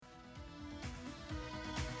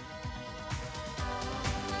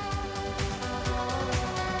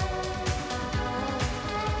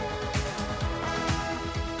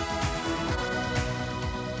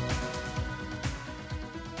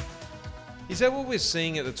that what we're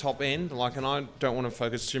seeing at the top end? Like, and I don't want to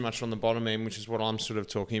focus too much on the bottom end, which is what I'm sort of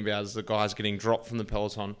talking about, as the guys getting dropped from the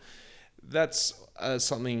peloton. That's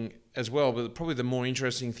something as well, but probably the more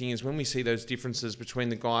interesting thing is when we see those differences between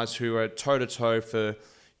the guys who are toe-to-toe for,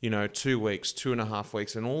 2 weeks, 2.5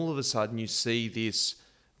 weeks, and all of a sudden you see this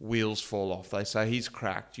wheels fall off. They say he's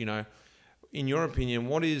cracked, In your opinion,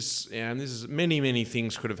 what is, and this is many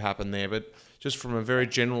things could have happened there, but just from a very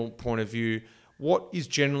general point of view, what is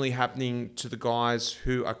generally happening to the guys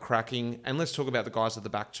who are cracking? And let's talk about the guys at the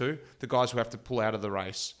back too, the guys who have to pull out of the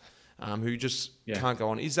race, who just can't go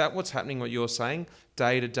on. Is that what's happening, what you're saying?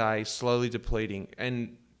 Day to day, slowly depleting,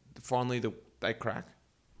 and finally they crack?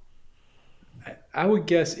 I would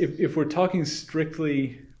guess if we're talking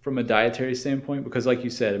strictly from a dietary standpoint, because like you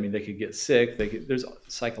said, I mean, they could get sick, there's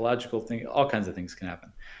psychological things, all kinds of things can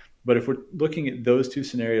happen. But if we're looking at those two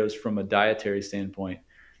scenarios from a dietary standpoint,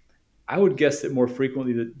 I would guess that more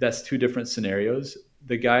frequently that's two different scenarios.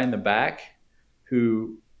 The guy in the back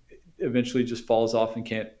who eventually just falls off and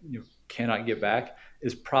cannot get back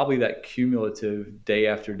is probably that cumulative day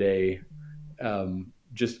after day,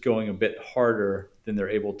 just going a bit harder than they're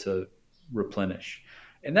able to replenish.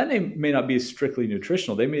 And that may not be strictly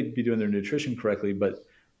nutritional. They may be doing their nutrition correctly, but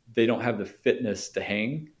they don't have the fitness to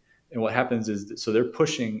hang. And what happens is, so they're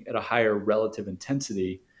pushing at a higher relative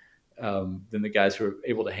intensity than the guys who are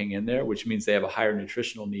able to hang in there, which means they have a higher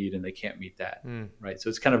nutritional need and they can't meet that. Right. So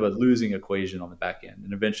it's kind of a losing equation on the back end.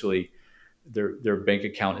 And eventually their bank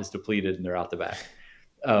account is depleted and they're out the back.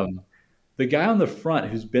 The guy on the front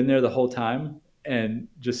who's been there the whole time and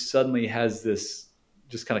just suddenly has this,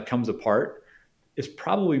 just kind of comes apart, is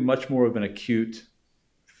probably much more of an acute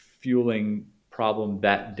fueling problem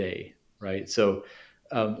that day, right? So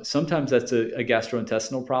sometimes that's a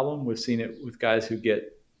gastrointestinal problem. We've seen it with guys who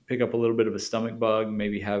pick up a little bit of a stomach bug,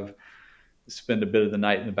 maybe spend a bit of the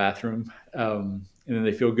night in the bathroom, and then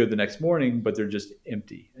they feel good the next morning, but they're just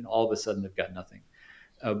empty, and all of a sudden they've got nothing.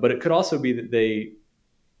 But it could also be that they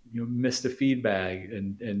missed a feed bag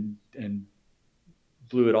and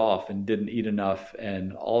blew it off and didn't eat enough,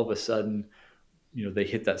 and all of a sudden they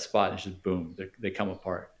hit that spot and it's just boom, they come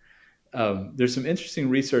apart. There's some interesting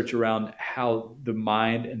research around how the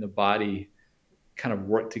mind and the body kind of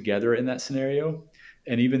work together in that scenario,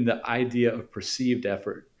 and even the idea of perceived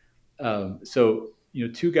effort. So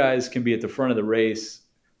two guys can be at the front of the race,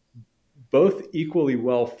 both equally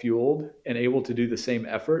well fueled and able to do the same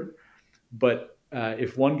effort, but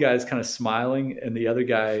if one guy's kind of smiling and the other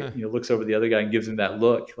guy looks over the other guy and gives him that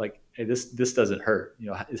look like, hey, this doesn't hurt,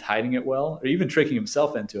 is hiding it well, or even tricking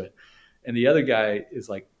himself into it, and the other guy is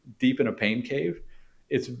like deep in a pain cave,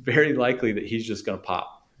 it's very likely that he's just going to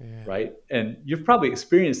pop. Yeah. Right. And you've probably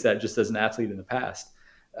experienced that just as an athlete in the past.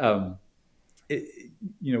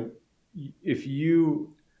 If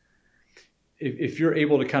you're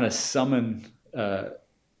able to kind of summon a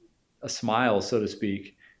smile, so to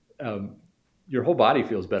speak, your whole body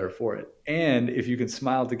feels better for it. And if you can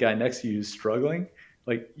smile at the guy next to you who's struggling,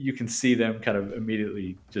 like you can see them kind of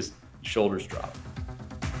immediately just shoulders drop.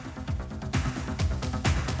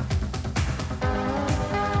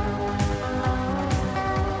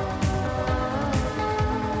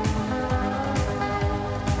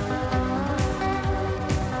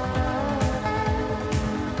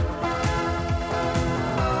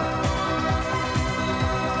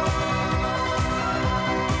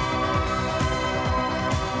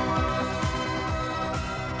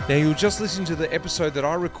 Now, you'll just listen to the episode that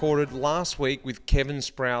I recorded last week with Kevin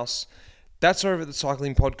Sprouse. That's over at the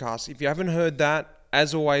Cycling Podcast. If you haven't heard that,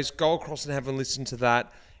 as always, go across and have a listen to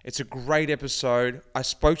that. It's a great episode. I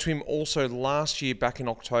spoke to him also last year back in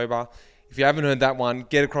October. If you haven't heard that one,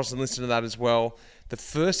 get across and listen to that as well. The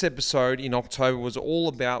first episode in October was all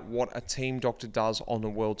about what a team doctor does on a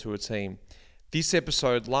World Tour team. This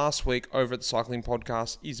episode last week over at the Cycling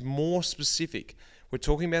Podcast is more specific. We're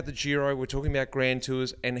talking about the Giro, we're talking about Grand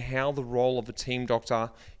Tours, and how the role of a team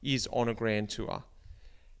doctor is on a Grand Tour.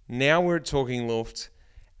 Now we're at Talking Luft,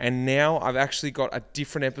 and now I've actually got a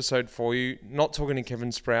different episode for you. Not talking to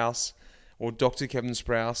Kevin Sprouse or Dr. Kevin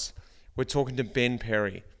Sprouse. We're talking to Ben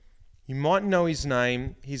Perry. You might know his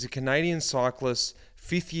name. He's a Canadian cyclist,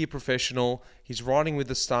 fifth-year professional. He's riding with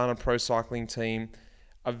the Astana Pro Cycling team.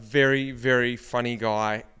 A very, very funny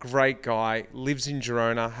guy, great guy, lives in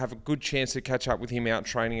Girona. Have a good chance to catch up with him out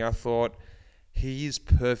training. I thought he is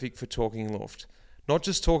perfect for Talking Luft. Not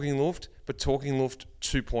just Talking Luft, but Talking Luft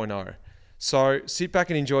 2.0. So sit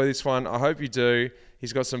back and enjoy this one. I hope you do.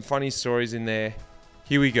 He's got some funny stories in there.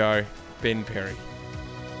 Here we go, Ben Perry.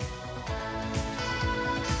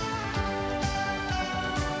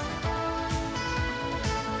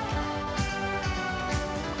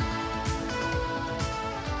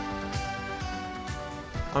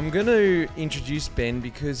 I'm going to introduce Ben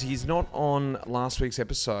because he's not on last week's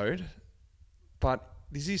episode, but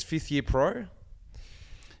this is his 5th year pro.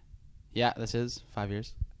 Yeah, this is 5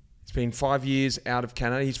 years. It's been 5 years out of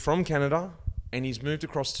Canada. He's from Canada and he's moved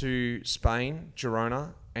across to Spain,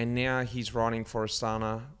 Girona, and now he's riding for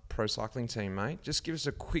Astana Pro Cycling Team, mate. Just give us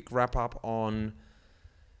a quick wrap up on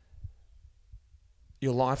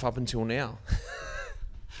your life up until now.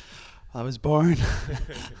 I was born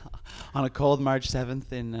on a cold March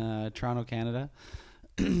 7th in Toronto, Canada.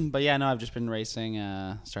 But yeah, no, I've just been racing.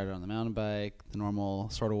 Started on the mountain bike, the normal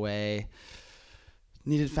sort of way.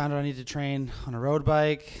 Found out I needed to train on a road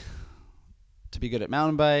bike to be good at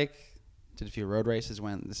mountain bike. Did a few road races.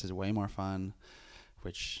 This is way more fun,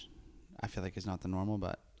 which I feel like is not the normal,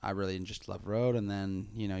 but I really just love road. And then,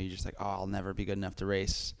 you just like, I'll never be good enough to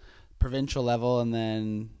race provincial level, and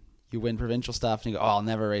then you win provincial stuff, and you go, I'll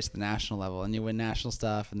never race the national level, and you win national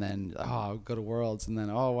stuff, and then I'll go to Worlds, and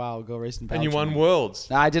then wow, I'll go race in Belgium. And you won Worlds.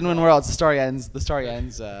 No, I didn't win Worlds. The story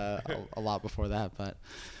ends a lot before that, but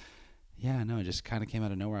yeah, no, it just kind of came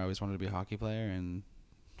out of nowhere. I always wanted to be a hockey player, and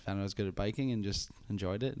found out I was good at biking, and just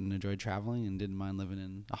enjoyed it, and enjoyed traveling, and didn't mind living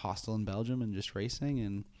in a hostel in Belgium, and just racing,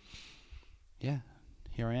 and yeah,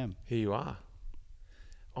 here I am. Here you are,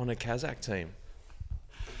 on a Kazakh team.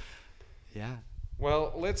 Yeah.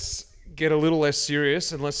 Well, let's get a little less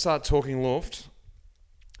serious and let's start talking Luft.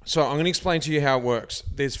 So I'm going to explain to you how it works.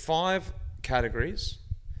 There's 5 categories,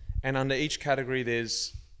 and under each category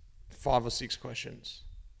there's 5 or 6 questions.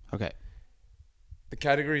 Okay. The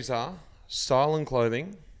categories are style and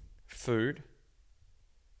clothing, food,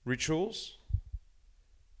 rituals,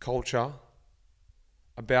 culture,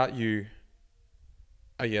 about you.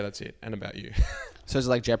 Oh yeah, that's it. And about you. So it's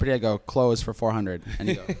like Jeopardy. I go clothes for 400, and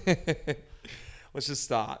you go. Let's just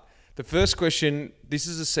start. The first question, this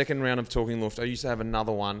is the second round of Talking Luft. I used to have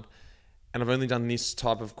another one, and I've only done this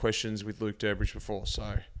type of questions with Luke Durbridge before.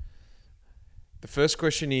 So the first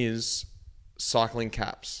question is cycling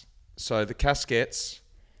caps. So the casquettes,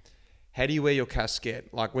 how do you wear your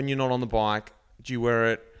casquette? Like when you're not on the bike, do you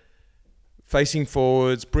wear it facing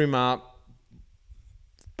forwards, brim up,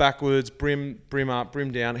 backwards, brim up,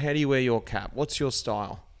 brim down? How do you wear your cap? What's your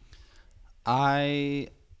style?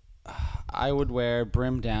 I would wear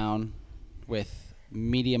brim down with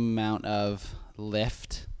medium amount of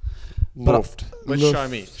lift. Luft. Let's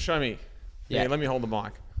Luft. Show me. Yeah, let me hold the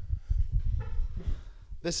mic.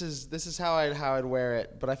 This is how I'd wear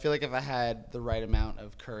it, but I feel like if I had the right amount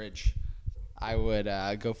of courage, I would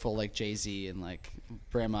go full like Jay-Z and like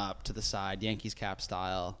brim up to the side, Yankees cap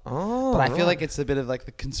style. Oh, but I feel like it's a bit of like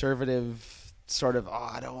the conservative sort of,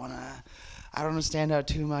 I don't want to stand out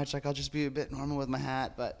too much. Like I'll just be a bit normal with my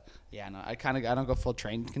hat. But yeah, no, I don't go full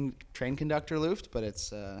train conductor Luft, but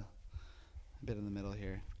it's a bit in the middle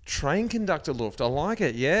here. Train conductor Luft. I like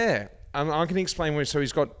it. Yeah. I can explain where. So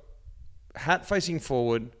he's got hat facing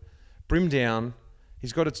forward, brim down.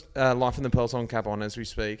 He's got a Life in the Peloton cap on as we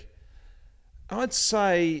speak. I'd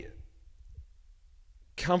say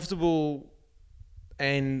comfortable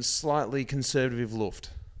and slightly conservative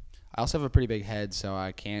Luft. I also have a pretty big head, so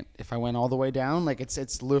I can't. If I went all the way down, like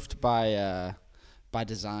it's Luft by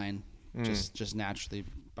design, just naturally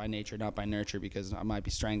by nature, not by nurture, because I might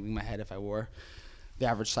be strangling my head if I wore the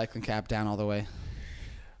average cycling cap down all the way.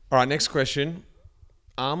 All right, next question: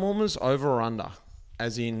 arm warmers over or under?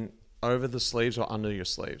 As in over the sleeves or under your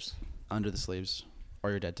sleeves? Under the sleeves,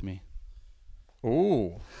 or you're dead to me.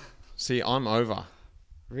 Ooh, see, I'm over.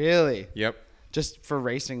 Really? Yep. Just for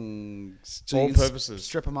racing, so All you can purposes.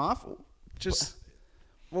 strip them off.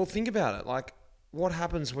 Well, think about it. Like, what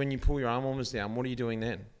happens when you pull your arm warmers down? What are you doing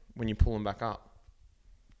then when you pull them back up?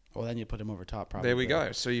 Well, then you put them over top, probably. There we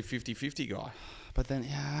go. So you're 50-50 guy. But then,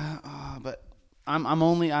 but I'm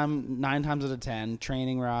 9 times out of 10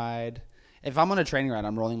 training ride. If I'm on a training ride,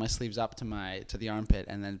 I'm rolling my sleeves up to the armpit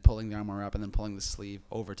and then pulling the arm warmer up and then pulling the sleeve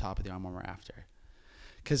over top of the arm warmer after.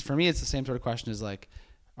 Because for me, it's the same sort of question as like,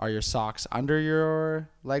 are your socks under your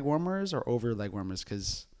leg warmers or over your leg warmers?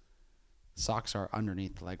 Because socks are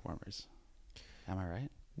underneath the leg warmers. Am I right?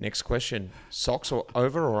 Next question. Socks or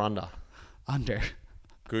over or under? Under.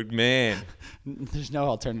 Good man. There's no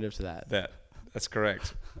alternative to that. That's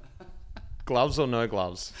correct. Gloves or no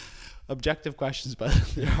gloves? Objective questions, but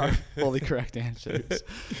there are fully correct answers.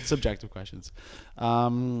 Subjective questions.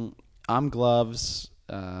 I'm gloves.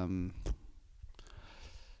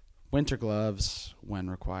 Winter gloves when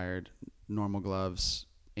required. Normal gloves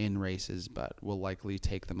in races, but will likely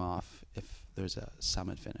take them off if there's a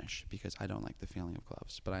summit finish because I don't like the feeling of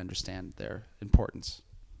gloves, but I understand their importance.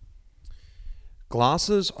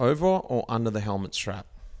 Glasses over or under the helmet strap?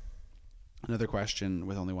 Another question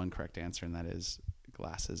with only one correct answer, and that is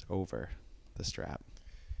glasses over the strap.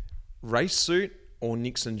 Race suit or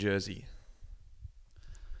Nixon jersey?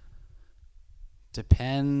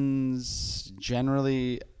 Depends.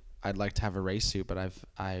 Generally, I'd like to have a race suit, but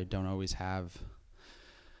I don't always have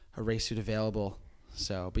a race suit available.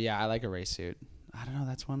 So, but yeah, I like a race suit. I don't know.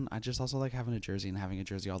 That's one. I just also like having a jersey and having a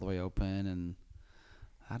jersey all the way open, and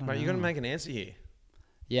I don't know. Mate, you got to make an answer here.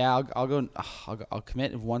 Yeah, I'll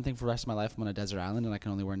commit. If one thing for the rest of my life, I'm on a desert island and I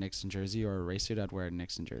can only wear a Nixon jersey or a race suit, I'd wear a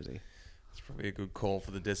Nixon jersey. It's probably a good call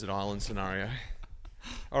for the desert island scenario.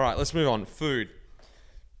 All right, let's move on. Food.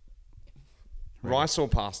 Rice or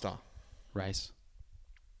pasta? Rice.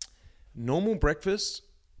 Normal breakfast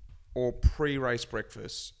or pre-race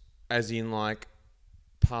breakfast? As in like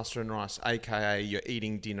pasta and rice, aka you're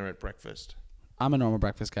eating dinner at breakfast. I'm a normal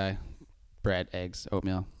breakfast guy. Bread, eggs,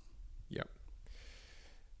 oatmeal. Yep.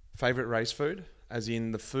 Favorite race food? As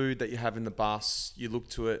in the food that you have in the bus, you look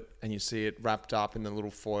to it and you see it wrapped up in the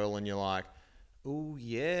little foil and you're like, oh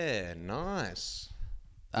yeah, nice.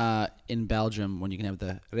 In Belgium, when you can have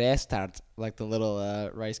the rijstaart, like the little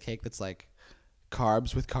rice cake that's like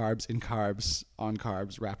carbs with carbs in carbs on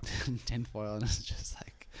carbs wrapped in tinfoil, and it's just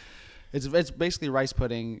like it's basically rice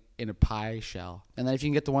pudding in a pie shell. And then if you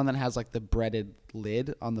can get the one that has like the breaded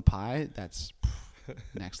lid on the pie, that's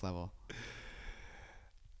next level.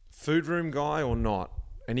 Food room guy or not?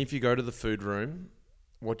 And if you go to the food room,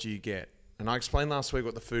 what do you get? And I explained last week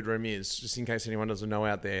what the food room is, just in case anyone doesn't know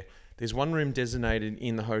out there. There's one room designated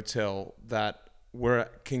in the hotel that we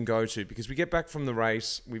can go to because we get back from the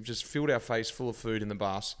race, we've just filled our face full of food in the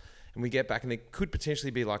bus, and we get back and it could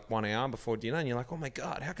potentially be like 1 hour before dinner, and you're like, oh my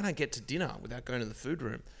God, how can I get to dinner without going to the food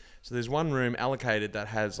room? So there's one room allocated that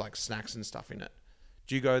has like snacks and stuff in it.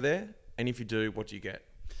 Do you go there? And if you do, what do you get?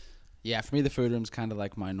 Yeah, for me, the food room's kind of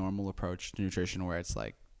like my normal approach to nutrition, where it's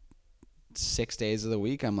like 6 days of the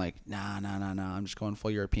week, I'm like, nah. I'm just going full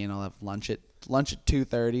European. I'll have lunch at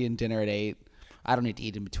 2:30 and dinner at 8. I don't need to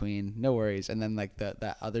eat in between. No worries. And then like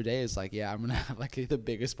that other day is like, yeah, I'm gonna have like the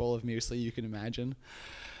biggest bowl of muesli you can imagine,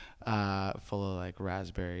 full of like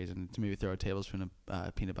raspberries, and maybe throw a tablespoon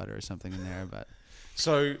of peanut butter or something in there. But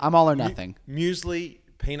so I'm all or nothing. Muesli,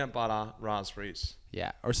 peanut butter, raspberries.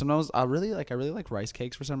 Yeah, or sometimes I really like rice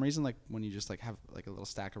cakes for some reason. Like when you just like have like a little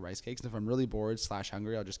stack of rice cakes. And if I'm really bored /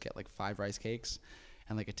 hungry, I'll just get like 5 rice cakes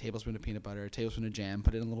and like a tablespoon of peanut butter, a tablespoon of jam,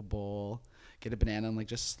 put it in a little bowl, get a banana and like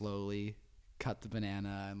just slowly cut the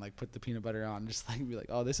banana and like put the peanut butter on. Just like be like,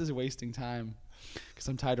 oh, this is wasting time because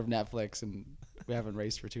I'm tired of Netflix and we haven't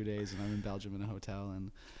raced for 2 days and I'm in Belgium in a hotel,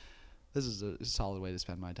 and this is a solid way to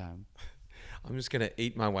spend my time. I'm just gonna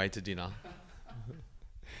eat my way to dinner.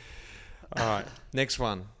 All right, next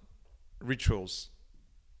one. Rituals.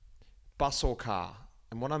 Bus or car?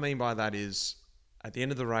 And what I mean by that is, at the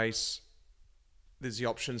end of the race, there's the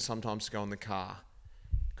option sometimes to go in the car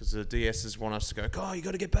because the DSs want us to go, oh, you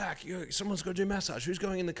got to get back. Someone's got to do massage. Who's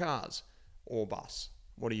going in the cars? Or bus?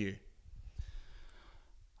 What are you?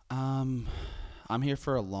 I'm here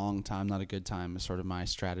for a long time, not a good time, is sort of my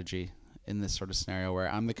strategy in this sort of scenario, where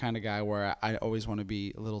I'm the kind of guy where I always want to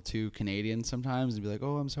be a little too Canadian sometimes and be like,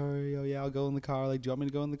 oh, I'm sorry. Oh, yeah, I'll go in the car. Like, do you want me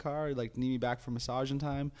to go in the car? Like, need me back for massage in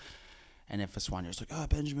time? And if a soigneur's like, oh,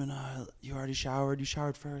 Benjamin, you already showered. You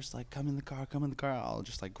showered first. Like, come in the car. I'll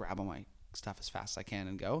just, like, grab all my stuff as fast as I can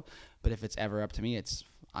and go. But if it's ever up to me,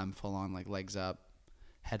 I'm full on, like, legs up,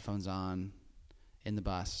 headphones on, in the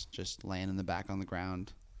bus, just laying in the back on the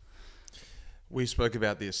ground. We spoke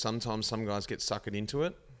about this. Sometimes some guys get suckered into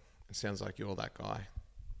it. It sounds like you're that guy.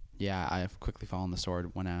 Yeah, I've quickly fallen the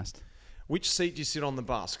sword when asked. Which seat do you sit on the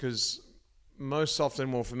bus? Because most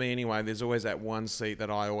often, well, for me anyway, there's always that one seat that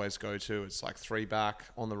I always go to. It's like 3 back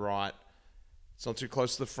on the right. It's not too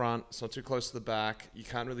close to the front. It's not too close to the back. You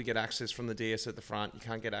can't really get access from the DS at the front. You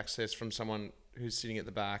can't get access from someone who's sitting at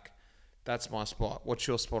the back. That's my spot. What's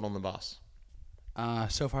your spot on the bus?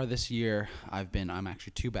 So far this year, I'm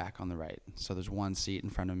actually 2 back on the right. So there's one seat in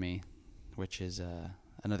front of me, which is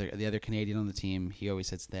the other Canadian on the team. He always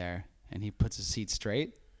sits there, and he puts his seat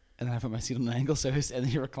straight, and then I put my seat on an angle, and then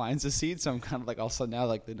he reclines his seat. So I'm kind of like, all of a sudden now,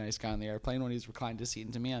 like the nice guy on the airplane, when he's reclined his seat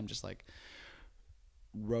into me, I'm just like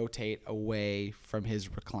rotate away from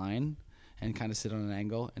his recline and kind of sit on an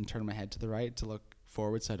angle and turn my head to the right to look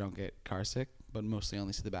forward so I don't get car sick, but mostly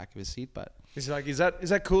only see the back of his seat. But he's like, is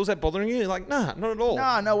that cool? Is that bothering you? You're like, nah, not at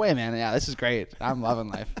all. No way, man. Yeah, this is great. I'm loving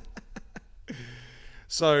life.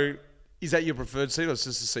 So is that your preferred seat, or is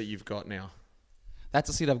this the seat you've got now? That's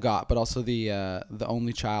the seat I've got, but also the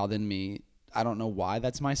only child in me. I don't know why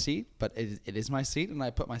that's my seat, but it is my seat, and I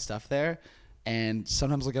put my stuff there. And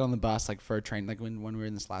sometimes I'll get on the bus, like for a train, like when we were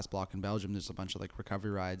in this last block in Belgium, there's a bunch of like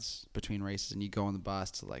recovery rides between races, and you go on the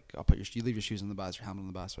bus to like, you leave your shoes on the bus, your helmet on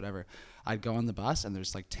the bus, whatever. I'd go on the bus, and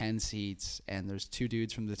there's like 10 seats, and there's 2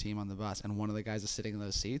 dudes from the team on the bus, and one of the guys is sitting in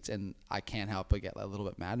those seats, and I can't help but get a little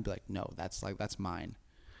bit mad and be like, no, that's mine.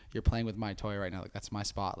 You're playing with my toy right now. Like, that's my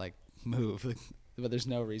spot. Like, move. But there's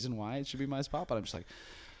no reason why it should be my spot. But I'm just like,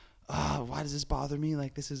 why does this bother me?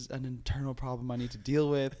 Like, this is an internal problem I need to deal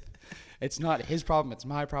with. It's not his problem. It's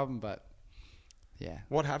my problem. But, yeah.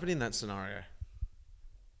 What happened in that scenario?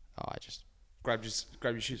 Oh, I just Grab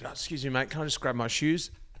your shoes. Oh, excuse me, mate. Can I just grab my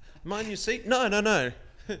shoes? Mind your seat? No.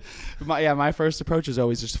 my first approach is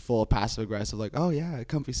always just full passive aggressive, like, oh yeah,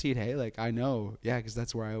 comfy seat, hey, like I know, yeah, because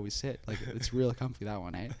that's where I always sit, like it's real comfy, that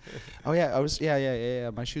one, hey. Oh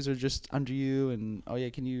yeah, my shoes are just under you, and oh yeah,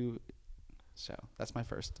 can you? So that's my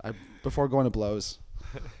first. Before going to blows,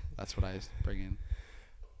 that's what I bring in.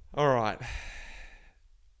 All right.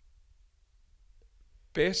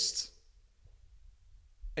 Best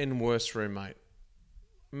and worst roommate.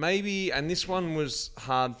 Maybe, and this one was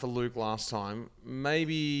hard for Luke last time,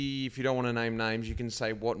 maybe if you don't want to name names, you can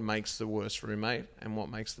say what makes the worst roommate and what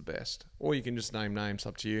makes the best. Or you can just name names,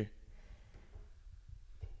 up to you.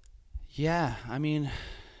 Yeah, I mean,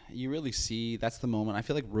 you really see, that's the moment. I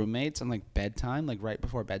feel like roommates and like bedtime, like right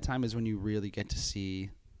before bedtime is when you really get to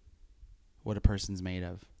see what a person's made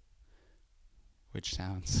of, which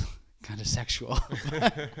sounds kind of sexual.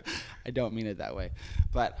 I don't mean it that way,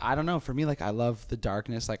 but I don't know, for me, like I love the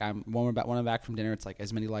darkness. Like when I'm back from dinner, it's like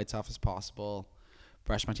as many lights off as possible,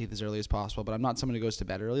 brush my teeth as early as possible, but I'm not someone who goes to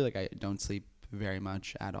bed early. Like I don't sleep very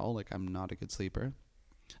much at all. Like I'm not a good sleeper.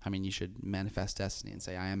 I mean, you should manifest destiny and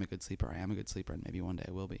say I am a good sleeper, and maybe one day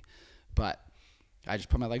I will be. But I just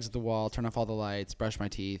put my legs at the wall, turn off all the lights, brush my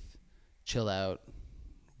teeth, chill out,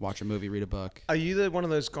 watch a movie, read a book. Are you one of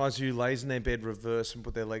those guys who lays in their bed reverse and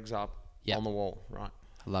put their legs up on the wall? Right.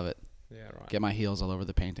 I love it. Yeah, right. Get my heels all over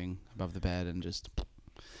the painting above the bed and just...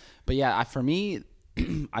 But yeah, for me,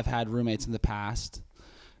 I've had roommates in the past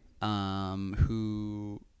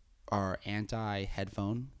who are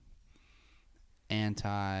anti-headphone,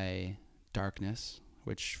 anti-darkness,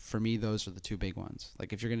 which for me, those are the 2 big ones.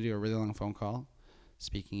 Like if you're going to do a really long phone call,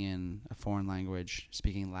 speaking in a foreign language,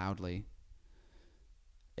 speaking loudly,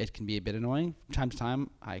 it can be a bit annoying. From time to time,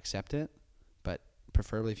 I accept it, but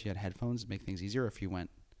preferably if you had headphones, make things easier. If you went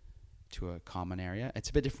to a common area, it's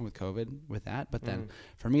a bit different with COVID with that. But then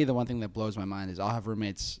for me, the one thing that blows my mind is I'll have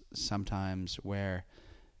roommates sometimes where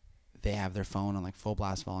they have their phone on like full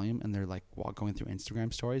blast volume and they're like going through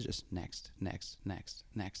Instagram stories, just next.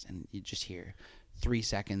 And you just hear 3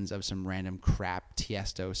 seconds of some random crap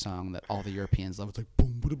Tiesto song that all the Europeans love. It's like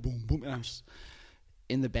boom, boom, boom, boom. And I'm just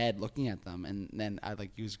in the bed looking at them, and then I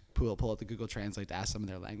like pull out the Google Translate to ask them in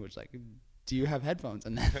their language, like, do you have headphones?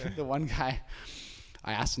 And then the one guy,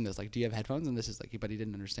 I asked him this, like, do you have headphones? And this is like, but he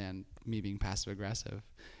didn't understand me being passive aggressive,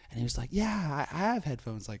 and he was like, yeah, I have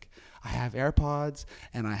headphones, like I have AirPods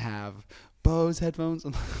and I have Bose headphones.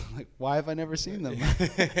 I'm like, why have I never seen them?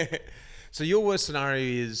 So your worst scenario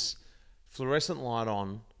is fluorescent light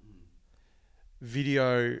on,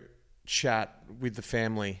 video chat with the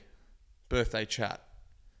family, birthday chat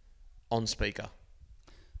on speaker.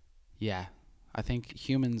 Yeah, I think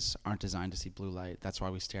humans aren't designed to see blue light. That's why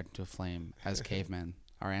we stared into a flame as cavemen.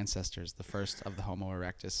 Our ancestors, the first of the Homo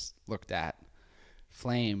erectus, looked at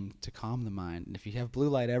flame to calm the mind. And if you have blue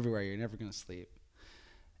light everywhere, you're never going to sleep.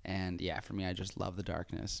 And yeah, for me, I just love the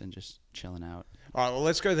darkness and just chilling out. All right, well,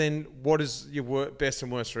 let's go then. What is your best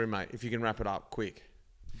and worst roommate, if you can wrap it up quick?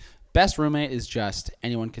 Best roommate is just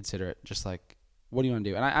anyone consider it. Just like, what do you want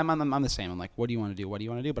to do? And I'm the same. I'm like, what do you want to do? What do you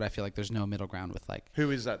want to do? But I feel like there's no middle ground with like...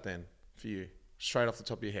 Who is that then for you? Straight off the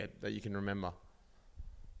top of your head that you can remember.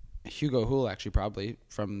 Hugo Houle, actually, probably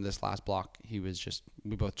from this last block. We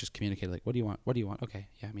both just communicated like, what do you want? What do you want? Okay,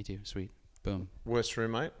 yeah, me too. Sweet. Boom. Worst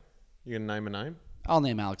roommate? You can name a name? I'll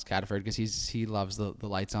name Alex Cataford because he loves the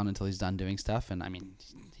lights on until he's done doing stuff. And I mean,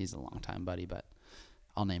 he's a long time buddy, but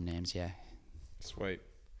I'll name names, yeah. Sweet.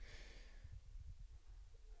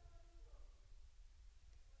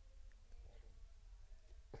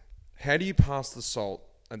 How do you pass the salt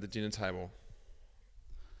at the dinner table?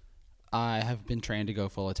 I have been trained to go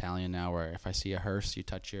full Italian now, where if I see a hearse, you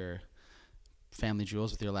touch your family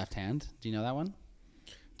jewels with your left hand. Do you know that one?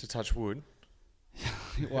 To touch wood?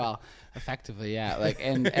 Well, effectively, yeah. Like,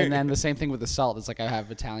 and then the same thing with the salt. It's like I have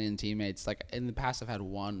Italian teammates. Like in the past, I've had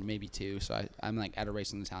 1, maybe 2. So I'm like at a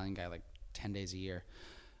race with an Italian guy like 10 days a year.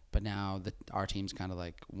 But now our team's kind of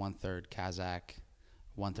like 1/3 Kazakh,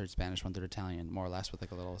 1/3 Spanish, 1/3 Italian, more or less, with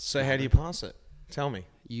like a little... So how do you pass it? Tell me.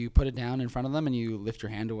 You put it down in front of them and you lift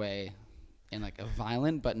your hand away in like a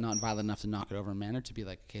violent but not violent enough to knock it over manner to be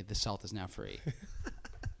like, okay, the salt is now free.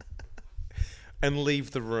 And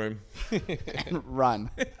leave the room. And run.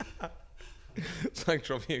 It's like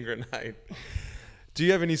dropping a grenade. Do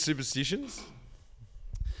you have any superstitions?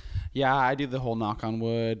 Yeah, I do the whole knock on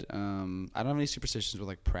wood. I don't have any superstitions with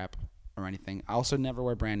like prep or anything. I also never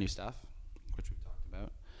wear brand new stuff, which we've talked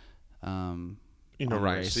about. In a On a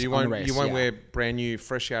race. race. So you On a won't race, wear yeah. brand new,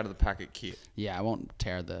 fresh out of the packet kit. Yeah, I won't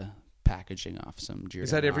tear the packaging off some Giordano.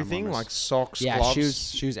 Is that everything? arm warmers. Like socks, yeah,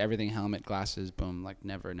 gloves? shoes, everything, helmet, glasses, boom, like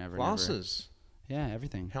never. Glasses? Yeah,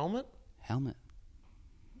 everything. Helmet? Helmet.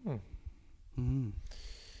 Hmm. Mm-hmm.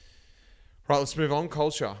 Right, let's move on.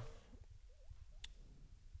 Culture.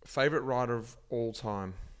 Favorite rider of all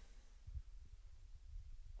time?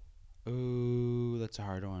 Ooh, that's a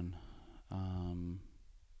hard one.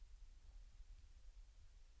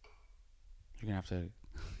 You're gonna have to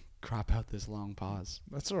crop out this long pause.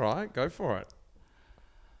 That's all right. Go for it.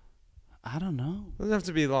 I don't know. It doesn't have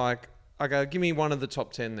to be like, okay, give me one of the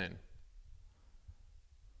top 10 then.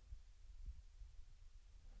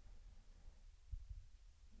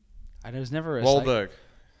 I was never a Wahlberg.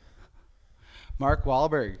 Mark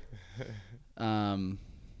Wahlberg.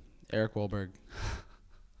 Eric Wahlberg.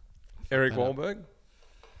 Eric that up. Wahlberg.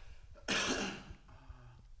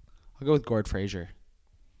 I'll go with Gord Fraser.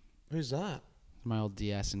 Who's that? My old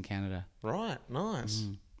DS in Canada. Right, nice.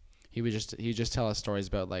 Mhm. He would just tell us stories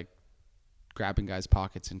about like grabbing guys'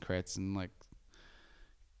 pockets and crits and like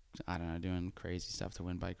I don't know, doing crazy stuff to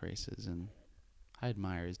win bike races, and I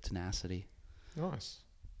admire his tenacity. Nice.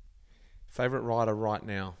 Favorite rider right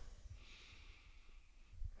now?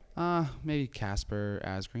 Maybe Casper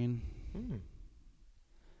Asgreen.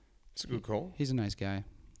 It's a good call. He's a nice guy.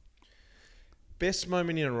 Best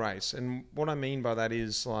moment in a race, and what I mean by that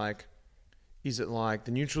is like, is it like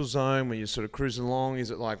the neutral zone where you're sort of cruising along?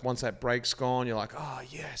 Is it like once that brake's gone, you're like, oh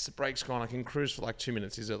yes, the brake's gone, I can cruise for like 2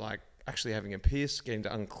 minutes? Is it like actually having a piss, getting to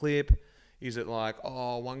unclip? Is it like,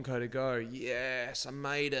 oh, 1K to go, yes, I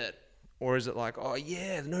made it? Or is it like, oh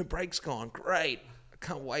yeah, no brake's gone, great, I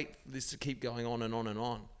can't wait for this to keep going on and on and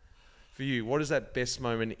on? For you, what is that best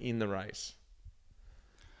moment in the race?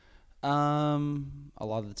 A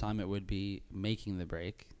lot of the time it would be making the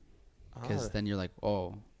break, because then you're like,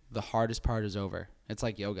 oh, the hardest part is over. It's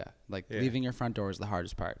like yoga. Like leaving your front door is the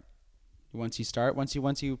hardest part. Once you start, once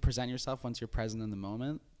you present yourself, once you're present in the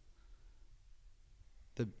moment,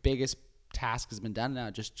 the biggest task has been done. Now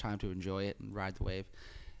just time to enjoy it and ride the wave.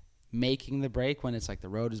 Making the break when it's like the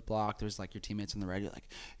road is blocked, there's like your teammates on the right, you're like,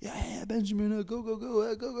 yeah, Benjamin,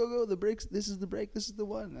 go, the brakes, this is the break, this is the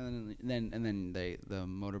one, and then the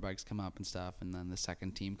motorbikes come up and stuff, and then the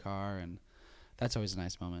second team car, and that's always a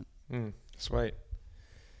nice moment. Sweet.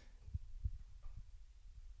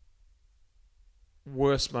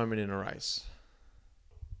 Worst moment in a race?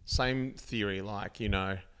 Same theory, like, you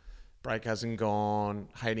know, brake hasn't gone,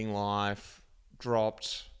 hating life,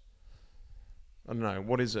 dropped. I don't know.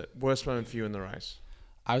 What is it? Worst moment for you in the race?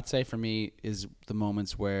 I would say for me is the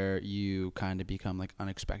moments where you kind of become like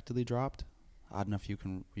unexpectedly dropped. I don't know if you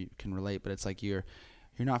can relate, but it's like you're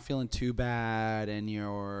not feeling too bad and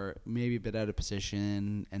you're maybe a bit out of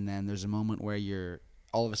position, and then there's a moment where you're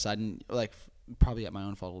all of a sudden, like probably at my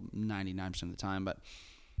own fault 99% of the time, but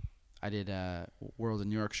I did a World in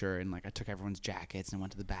Yorkshire, and like I took everyone's jackets and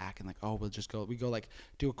went to the back and like, oh, we go like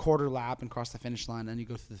do a quarter lap and cross the finish line, and then you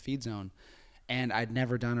go through the feed zone. And I'd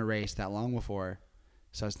never done a race that long before,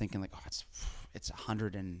 so I was thinking like, oh, it's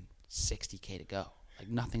 160K to go. Like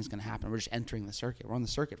nothing's gonna happen. We're just entering the circuit. We're on the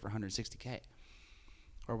circuit for 160K,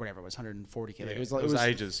 or whatever it was, 140K. Yeah, Like, it was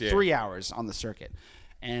ages. 3 hours on the circuit,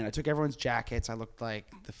 and I took everyone's jackets. I looked like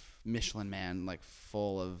the Michelin Man, like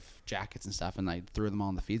full of jackets and stuff, and I threw them all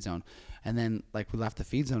in the feed zone. And then like we left the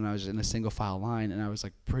feed zone, and I was in a single file line, and I was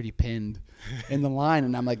like pretty pinned in the line,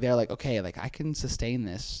 and I'm like, they're like, okay, like I can sustain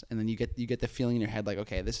this, and then you get the feeling in your head like,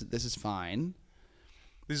 okay, this is fine.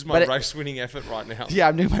 This is my race winning effort right now. Yeah,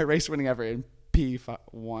 I'm doing my race winning effort in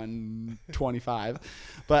P125,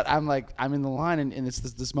 but I'm in the line, and it's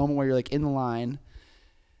this moment where you're like in the line,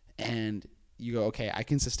 and you go, okay, I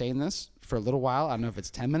can sustain this for a little while. I don't know if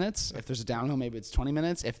it's 10 minutes. If there's a downhill, maybe it's 20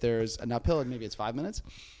 minutes. If there's an uphill, maybe it's 5 minutes.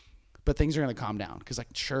 But things are going to calm down because, like,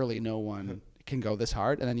 surely no one can go this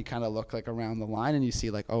hard. And then you kind of look, like, around the line and you see,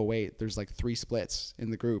 like, oh, wait, there's, like, 3 splits in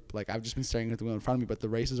the group. Like, I've just been staring at the wheel in front of me, but the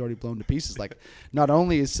race is already blown to pieces. Like, not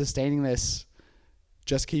only is sustaining this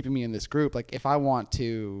just keeping me in this group, like, if I want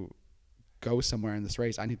to go somewhere in this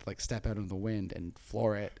race, I need to, like, step out of the wind and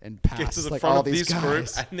floor it and pass, get to the like, front all of these this group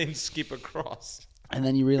guys. and then skip across. And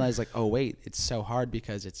then you realize, like, oh, wait, it's so hard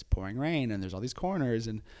because it's pouring rain and there's all these corners.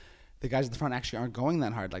 And the guys at the front actually aren't going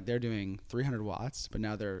that hard. Like they're doing 300 watts, but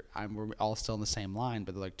now we're all still in the same line,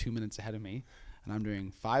 but they're like 2 minutes ahead of me, and I'm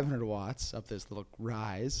doing 500 watts up this little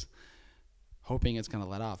rise, hoping it's gonna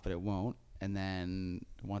let off, but it won't. And then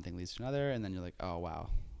one thing leads to another, and then you're like, oh wow,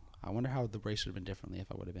 I wonder how the race would have been differently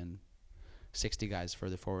if I would have been 60 guys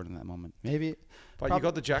further forward in that moment. Maybe. But you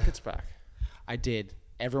got the jackets back. I did.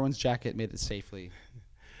 Everyone's jacket made it safely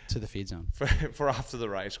to the feed zone. For after the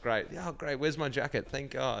race. Great. Yeah, oh, great. Where's my jacket?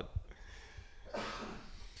 Thank God.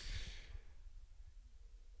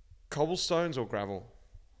 Cobblestones or gravel?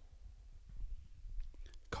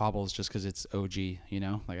 Cobbles, just because it's OG, you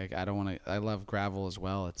know? Like, I don't want to... I love gravel as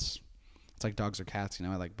well. It's like dogs or cats, you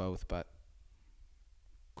know? I like both, but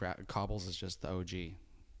cobbles is just the OG. You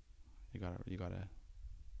gotta...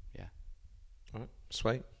 Yeah. All right.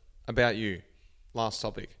 Sweet. About you. Last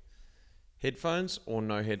topic. Headphones or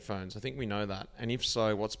no headphones? I think we know that. And if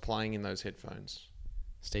so, what's playing in those headphones?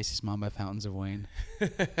 Stacey's Mom by Fountains of Wayne.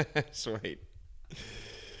 Sweet.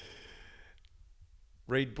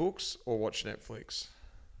 Read books or watch Netflix?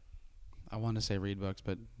 I want to say read books,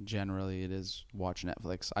 but generally it is watch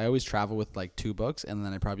Netflix. I always travel with like 2 books, and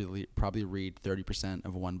then I probably read 30%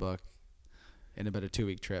 of one book in about a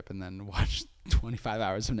 2-week trip, and then watch 25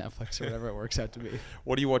 hours of Netflix or whatever it works out to be.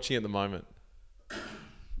 What are you watching at the moment?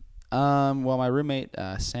 Well, my roommate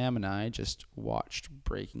Sam and I just watched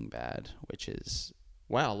Breaking Bad, which is...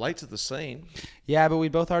 Wow, late to the scene. Yeah, but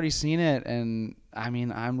we'd both already seen it, and I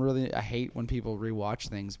mean, I hate when people rewatch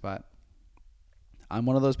things, but I'm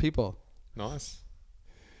one of those people. Nice.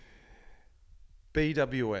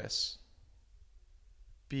 BWS.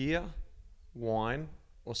 Beer, wine,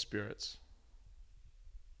 or spirits?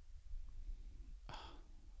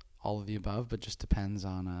 All of the above, but just depends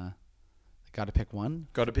on... Got to pick one?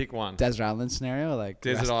 Got to pick one. Desert Island scenario? Like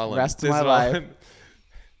Desert Island. Rest of Desert my Island. life.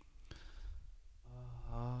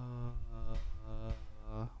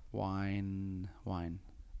 Wine. Wine.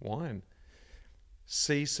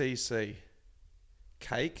 CCC.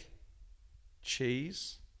 Cake,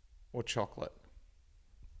 cheese, or chocolate?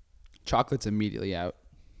 Chocolate's immediately out.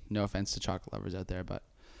 No offense to chocolate lovers out there, but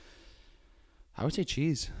I would say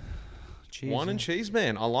cheese. Wine and cheese,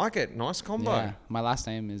 man. I like it. Nice combo. Yeah. My last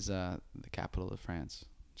name is the capital of France.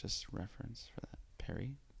 Just reference for that.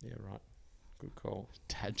 Paris. Yeah, right. Good call.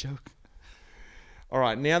 Dad joke. All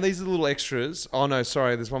right. Now these are the little extras. Oh, no.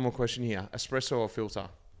 Sorry. There's one more question here. Espresso or filter?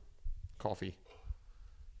 Coffee.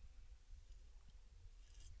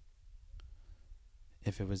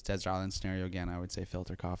 If it was Desert Island scenario again, I would say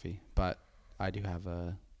filter coffee. But I do have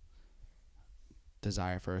a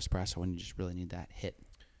desire for espresso when you just really need that hit.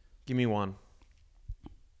 Give me one.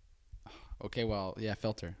 Okay, well, yeah,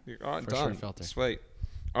 filter. All right, for done. sure, filter. Sweet.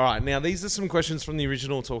 All right, now these are some questions from the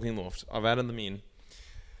original Talking Loft. I've added them in.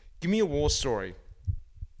 Give me a war story.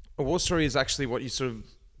 A war story is actually what you sort of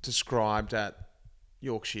described at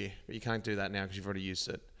Yorkshire, but you can't do that now because you've already used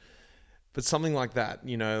it. But something like that,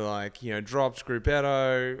 dropped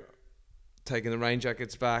gruppetto, taking the rain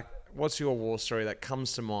jackets back. What's your war story that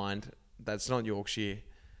comes to mind that's not Yorkshire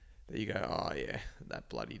that you go, oh yeah, that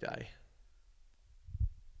bloody day?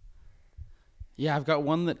 Yeah, I've got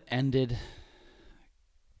one that ended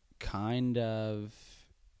kind of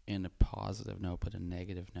in a positive note, but a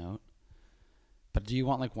negative note. But do you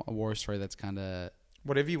want like a war story that's kind of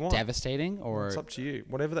whatever you want, devastating, or it's up to you?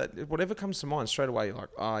 Whatever comes to mind straight away. You're like,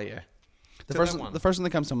 oh yeah. The first one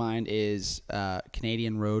that comes to mind is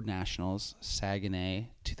Canadian Road Nationals,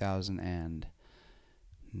 Saguenay,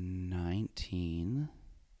 2019.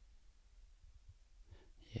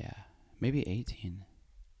 Yeah, maybe 18,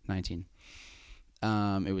 19.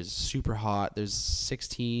 It was super hot. There's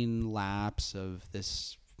 16 laps of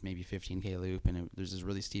this maybe 15K loop, and there's this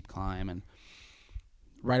really steep climb. And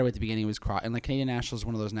right away at the beginning, it was and like Canadian Nationals is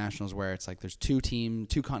one of those nationals where it's like there's two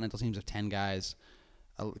continental teams of 10 guys,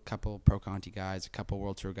 a couple Pro Conti guys, a couple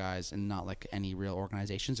World Tour guys, and not like any real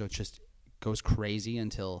organization. So it just goes crazy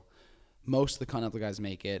until most of the continental guys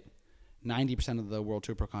make it. 90% of the World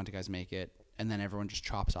Tour Pro Conti guys make it, and then everyone just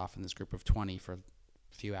chops off in this group of 20 for a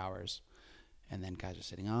few hours. And then guys are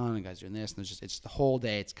sitting on, and guys doing this, and it's the whole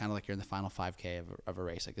day. It's kind of like you're in the final 5K of a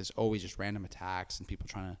race. Like there's always just random attacks and people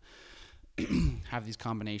trying to have these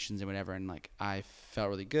combinations and whatever. And like I felt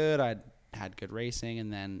really good. I had good racing,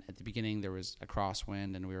 and then at the beginning there was a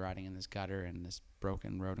crosswind, and we were riding in this gutter and this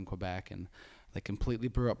broken road in Quebec, and like completely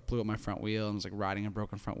blew up my front wheel, and was like riding a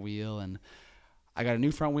broken front wheel. And I got a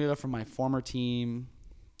new front wheel from my former team,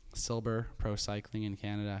 Silber Pro Cycling in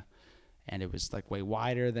Canada. And it was like way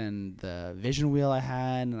wider than the Vision wheel I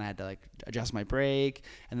had, and I had to like adjust my brake.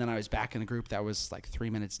 And then I was back in a group that was like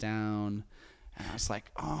 3 minutes down, And I was like,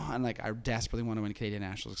 oh, and like I desperately want to win Canadian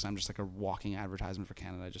Nationals because I'm just like a walking advertisement for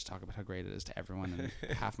Canada. I just talk about how great it is to everyone,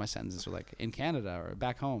 and half my sentences are like in Canada or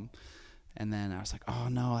back home. And then I was like, oh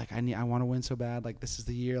no, like I want to win so bad. Like this is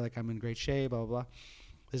the year. Like I'm in great shape. Blah blah blah.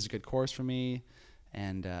 This is a good course for me,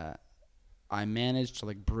 and I managed to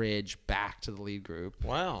like bridge back to the lead group.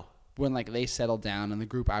 Wow. When like they settled down and the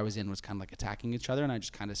group I was in was kind of like attacking each other, and I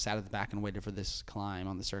just kind of sat at the back and waited for this climb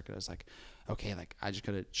on the circuit. I was like, okay, like I just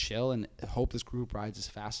gotta chill and hope this group rides as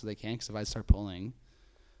fast as they can, because if I start pulling,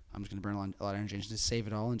 I'm just gonna burn a lot of energy, and just save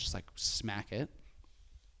it all and just like smack it.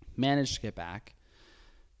 Managed to get back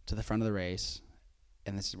to the front of the race,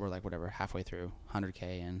 and this is we're like whatever halfway through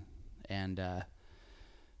 100K in, and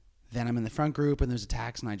then I'm in the front group and there's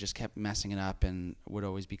attacks, and I just kept messing it up and would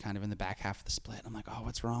always be kind of in the back half of the split. I'm like, oh,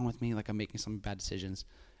 what's wrong with me? Like I'm making some bad decisions,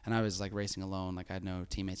 and I was like racing alone. Like I had no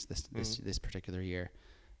teammates this particular year,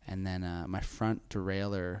 and then my front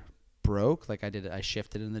derailleur broke. Like I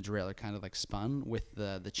shifted and the derailleur kind of like spun with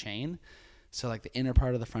the chain. So like the inner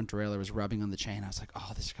part of the front derailleur was rubbing on the chain. I was like,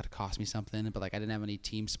 oh, this is gonna cost me something. But like I didn't have any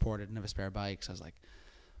team support. I didn't have a spare bike, so I was like,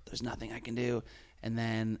 there's nothing I can do. And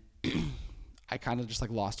then I kind of just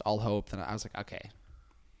like lost all hope. And I was like, okay,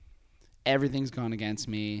 everything's gone against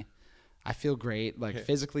me. I feel great. Like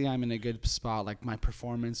physically, I'm in a good spot. Like my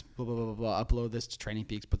performance, blah blah blah blah. Upload this to Training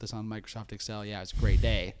Peaks. Put this on Microsoft Excel. Yeah, it's a great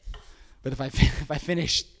day. But if I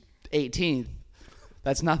finish 18th,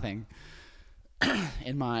 that's nothing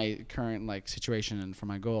in my current like situation and for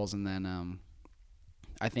my goals. And then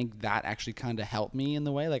I think that actually kind of helped me in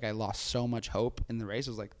the way. Like I lost so much hope in the race.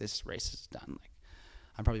 I was like, this race is done. Like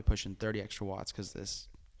I'm probably pushing 30 extra watts because this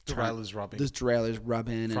derailleur's rubbing. This derailleur's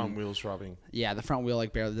rubbing. Front wheel's rubbing. Yeah, the front wheel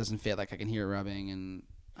like barely doesn't fit. Like I can hear it rubbing, and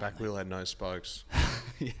back wheel had no spokes.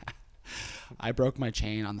 Yeah, I broke my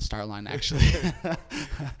chain on the start line actually.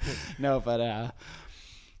 No, but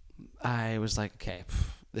I was like, okay,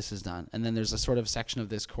 this is done. And then there's a sort of section of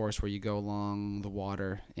this course where you go along the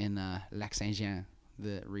water in Lac Saint-Jean,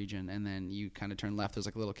 the region, and then you kind of turn left. There's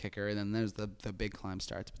like a little kicker, and then there's the big climb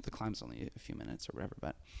starts. But the climb's only a few minutes or whatever.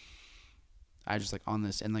 But I just like on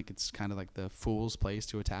this, and like it's kind of like the fool's place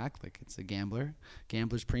to attack. Like it's a gambler's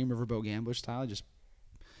preem, riverboat gambler style. I just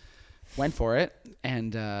went for it,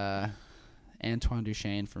 and Antoine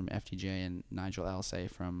Duchesne from FDJ and Nigel Elsay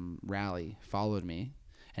from Rally followed me,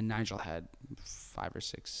 and Nigel had 5 or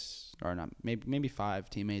 6, or not, maybe 5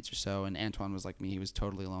 teammates or so, and Antoine was like me. He was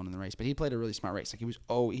totally alone in the race, but he played a really smart race. Like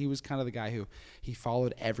he was kind of the guy who he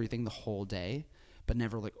followed everything the whole day, but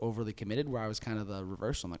never like overly committed, where I was kind of the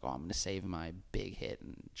reverse. I'm like, oh, I'm going to save my big hit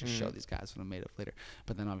and just show these guys what I'm made of later.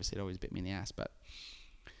 But then obviously it always bit me in the ass. But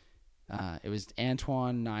it was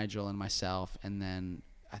Antoine, Nigel, and myself, and then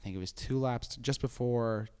I think it was 2 laps, just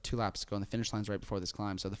before 2 laps to go, and the finish line's right before this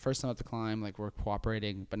climb. So the first time up the climb, like we're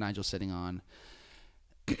cooperating, but Nigel's sitting on.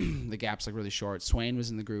 The gap's like really short. Swain was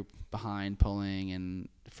in the group behind pulling, and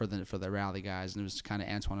for the rally guys, and it was kind of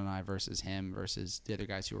Antoine and I versus him versus the other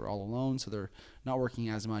guys who were all alone. So they're not working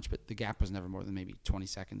as much, but the gap was never more than maybe 20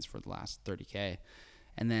 seconds for the last 30K.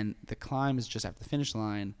 And then the climb is just after the finish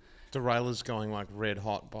line. Derailleur's going like red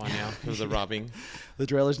hot by now because of the rubbing. The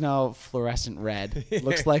derailleur's now fluorescent red. Yeah.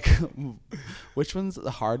 Looks like which one's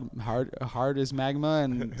the hard is magma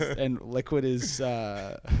and liquid is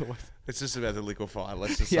it's just about to liquefy.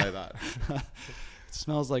 Let's just say that. It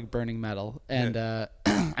smells like burning metal. And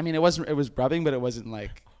I mean it was rubbing, but it wasn't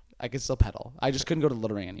like I could still pedal. I just couldn't go to the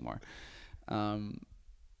Little Ring anymore.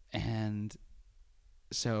 And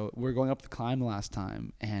so we're going up the climb the last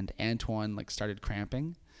time, and Antoine like started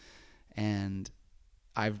cramping. And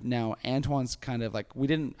Antoine's kind of like, I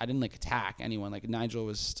didn't like attack anyone. Like Nigel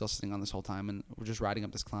was still sitting on this whole time, and we're just riding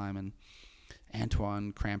up this climb, and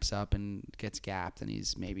Antoine cramps up and gets gapped, and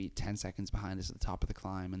he's maybe 10 seconds behind us at the top of the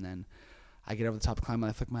climb. And then I get over the top of the climb, and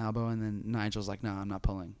I flick my elbow, and then Nigel's like, no, I'm not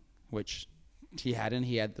pulling, which he had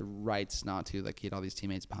the rights not to. Like he had all these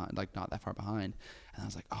teammates behind, like not that far behind. And I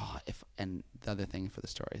was like, oh, and the other thing for the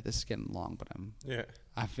story, this is getting long, but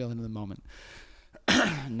I feel into the moment.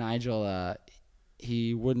 Nigel,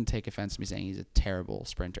 he wouldn't take offense to me saying he's a terrible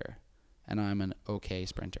sprinter, and I'm an okay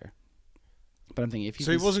sprinter. But I'm thinking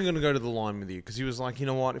he wasn't going to go to the line with you, because he was like, you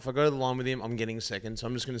know what? If I go to the line with him, I'm getting second, so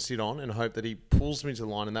I'm just going to sit on and hope that he pulls me to the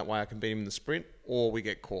line, and that way I can beat him in the sprint, or we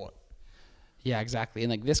get caught. Yeah, exactly.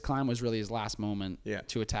 And like this climb was really his last moment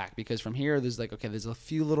to attack, because from here there's like, okay, there's a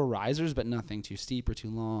few little risers, but nothing too steep or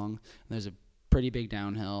too long. And there's a pretty big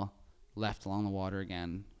downhill, left along the water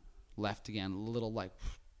again. Left again, little like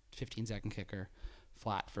 15-second kicker,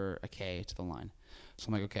 flat for a K to the line. So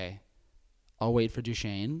I'm like, okay, I'll wait for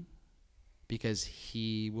Duchesne because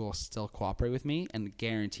he will still cooperate with me, and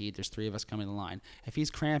guaranteed there's 3 of us coming to the line. If he's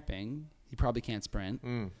cramping, He probably can't sprint.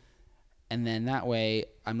 Mm. And then that way,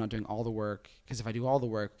 I'm not doing all the work. Because if I do all the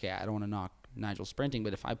work, I don't want to knock Nigel sprinting.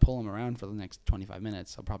 But if I pull him around for the next 25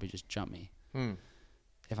 minutes, he'll probably just jump me. Mm.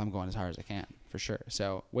 If I'm going as hard as I can, for sure.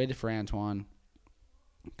 So waited for Antoine,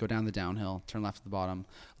 go down the downhill, turn left at the bottom,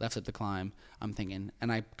 left up the climb. I'm thinking, and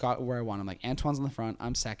I got where I want. I'm like, Antoine's in the front,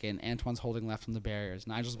 I'm second. Antoine's holding left from the barriers.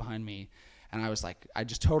 Nigel's behind me. And I was like, I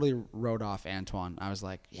just totally wrote off Antoine. I was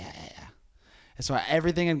like, yeah. And so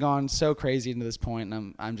everything had gone so crazy into this point,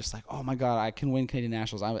 and I'm just like, oh my God, I can win Canadian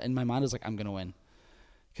Nationals. In my mind, I was like, I'm going to win.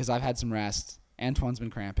 Because I've had some rest. Antoine's been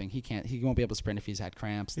cramping. He won't be able to sprint if he's had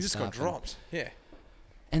cramps. He just got dropped. Yeah.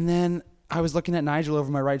 And then I was looking at Nigel over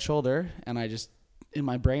my right shoulder, and I just, in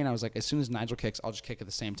my brain, I was like, as soon as Nigel kicks, I'll just kick at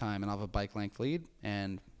the same time, and I'll have a bike length lead,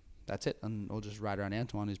 and that's it. And we'll just ride around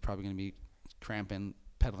Antoine, who's probably going to be cramping,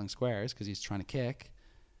 pedaling squares because he's trying to kick.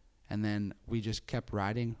 And then we just kept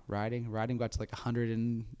riding, got to like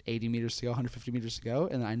 180 meters to go, 150 meters to go,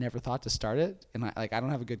 and I never thought to start it. And I don't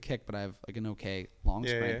have a good kick, but I have like an okay long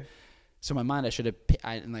sprint. Yeah. So in my mind, I should have,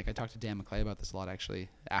 I talked to Dan McClay about this a lot actually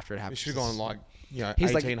after it happened. You should have gone like,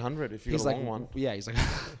 1,800 if you got a long one. Yeah, he's like,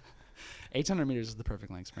 800 meters is the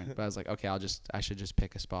perfect length sprint. But I was like, okay, I should just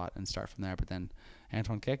pick a spot and start from there. But then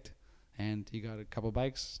Antoine kicked, and he got a couple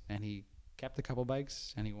bikes, and he kept a couple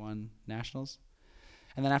bikes, and he won nationals.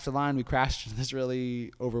 And then after the line, we crashed into this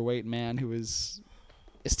really overweight man who was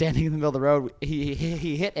standing in the middle of the road. He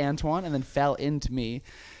hit Antoine and then fell into me.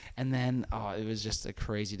 And then, it was just a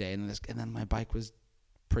crazy day. And then my bike was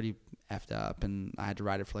pretty effed up, and I had to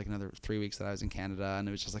ride it for like another 3 weeks that I was in Canada. And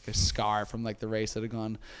it was just like a scar from like the race that had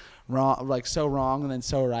gone wrong, like so wrong, and then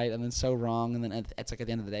so right, and then so wrong. And then it's like at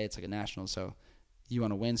the end of the day, it's like a national. So you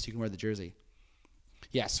want to win, so you can wear the jersey.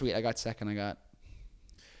 Yeah, sweet. I got second. I got.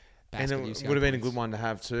 And it would have been a good one to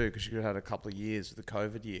have too, because you could have had a couple of years with the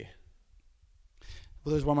COVID year.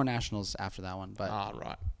 Well, there's one more nationals after that one, but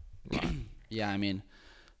right. Yeah, I mean,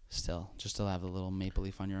 still have a little maple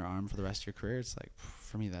leaf on your arm for the rest of your career. It's like,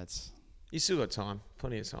 for me, that's. You still got time,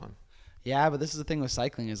 plenty of time. Yeah, but this is the thing with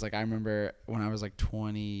cycling is like I remember when I was like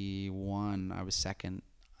 21, I was second.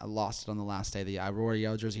 I lost it on the last day. I wore a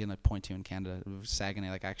yellow jersey in like 0.2 in Canada. It was Saguenay.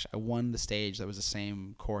 Like actually, I won the stage that was the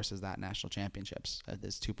same course as that national championships at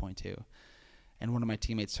this 2.2. And one of my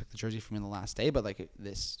teammates took the jersey from me on the last day. But like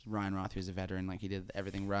this Ryan Roth, who's a veteran, like he did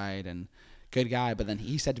everything right and good guy. But then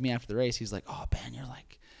he said to me after the race, he's like, "Oh Ben, you're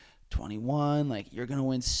like 21. Like you're gonna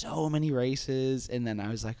win so many races." And then I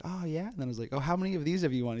was like, "Oh yeah." And then I was like, "Oh, how many of these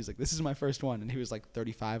have you won?" He's like, "This is my first one." And he was like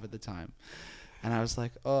 35 at the time. And I was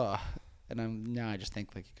like, "Oh." And I just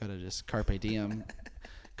think like you gotta just carpe diem,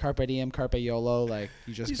 carpe YOLO. Like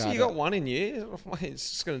you got one in you.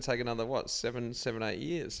 It's just gonna take another 7-8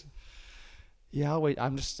 years. Yeah, I'll wait.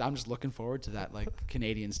 I'm just looking forward to that like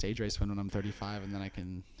Canadian stage race when I'm 35, and then I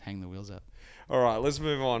can hang the wheels up. All right, let's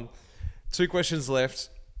move on. 2 questions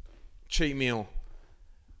left. Cheat meal.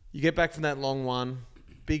 You get back from that long one,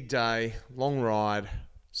 big day, long ride,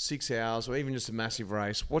 6 hours, or even just a massive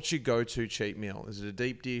race. What's your go-to cheat meal? Is it a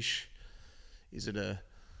deep dish? Is it a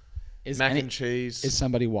mac and cheese? Is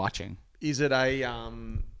somebody watching? Is it a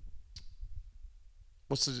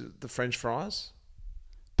what's the French fries?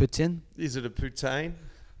 Poutine? Is it a poutine?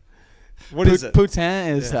 What is it?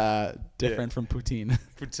 Poutine is different from poutine.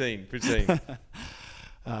 Poutine.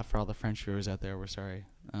 For all the French viewers out there, we're sorry.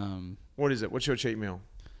 What is it? What's your cheat meal?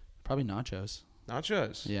 Probably nachos.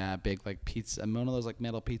 Nachos? Yeah, big like pizza. One of those like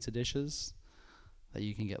metal pizza dishes that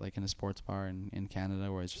you can get like in a sports bar in Canada,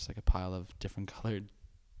 where it's just like a pile of different colored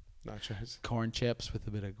nachos, corn chips with a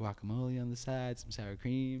bit of guacamole on the side, some sour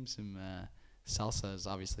cream, some salsa is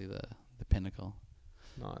obviously the pinnacle.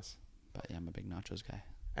 Nice. But yeah, I'm a big nachos guy.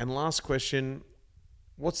 And last question,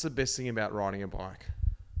 what's the best thing about riding a bike?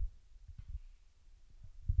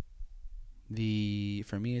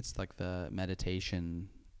 For me, it's like the meditation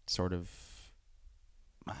sort of,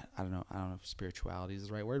 I don't know if spirituality is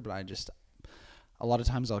the right word, but a lot of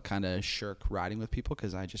times I'll kind of shirk riding with people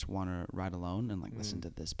because I just want to ride alone and like listen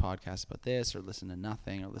to this podcast about this, or listen to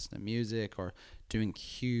nothing, or listen to music, or doing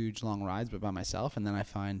huge long rides but by myself. And then I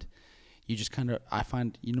find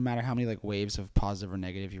no matter how many like waves of positive or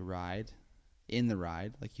negative you ride in the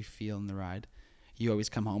ride, like you feel in the ride, you always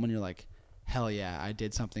come home and you're like, hell yeah, I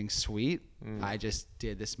did something sweet. I just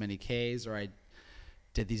did this many Ks, or I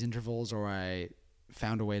did these intervals, or I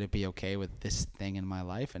found a way to be okay with this thing in my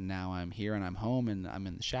life, and now I'm here and I'm home and I'm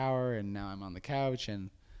in the shower and now I'm on the couch, and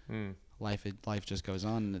life just goes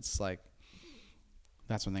on. And it's like,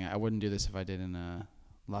 that's one thing. I wouldn't do this if I didn't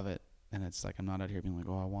love it. And it's like, I'm not out here being like,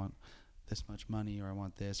 oh, I want this much money, or I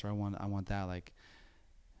want this, or I want that. Like,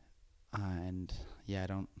 and yeah,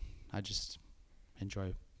 I just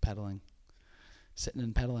enjoy pedaling. sitting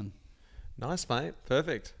and pedaling. Nice, mate.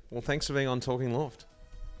 Perfect. Well, thanks for being on Talking Luft.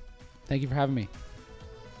 Thank you for having me.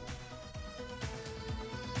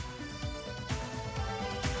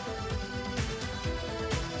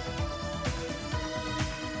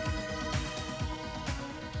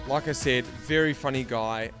 Like I said, very funny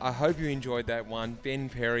guy. I hope you enjoyed that one. Ben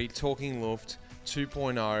Perry, Talking Luft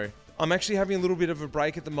 2.0. I'm actually having a little bit of a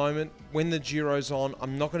break at the moment. When the Giro's on,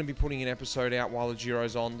 I'm not going to be putting an episode out while the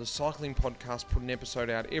Giro's on. The Cycling Podcast put an episode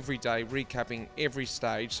out every day, recapping every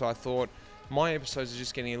stage. So I thought my episodes are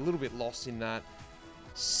just getting a little bit lost in that.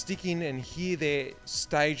 Stick in and hear their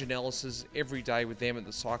stage analysis every day with them at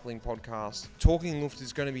the Cycling Podcast. Talking Luft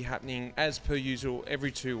is going to be happening as per usual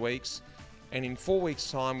every 2 weeks. And in 4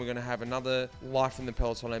 weeks' time, we're going to have another Life in the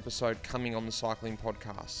Peloton episode coming on the Cycling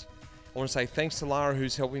Podcast. I want to say thanks to Lara,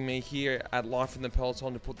 who's helping me here at Life in the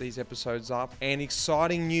Peloton to put these episodes up. And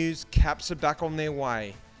exciting news, caps are back on their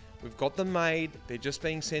way. We've got them made. They're just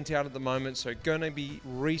being sent out at the moment, so going to be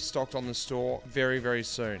restocked on the store very, very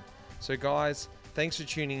soon. So guys, thanks for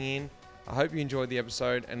tuning in. I hope you enjoyed the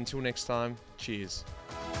episode, and until next time, cheers.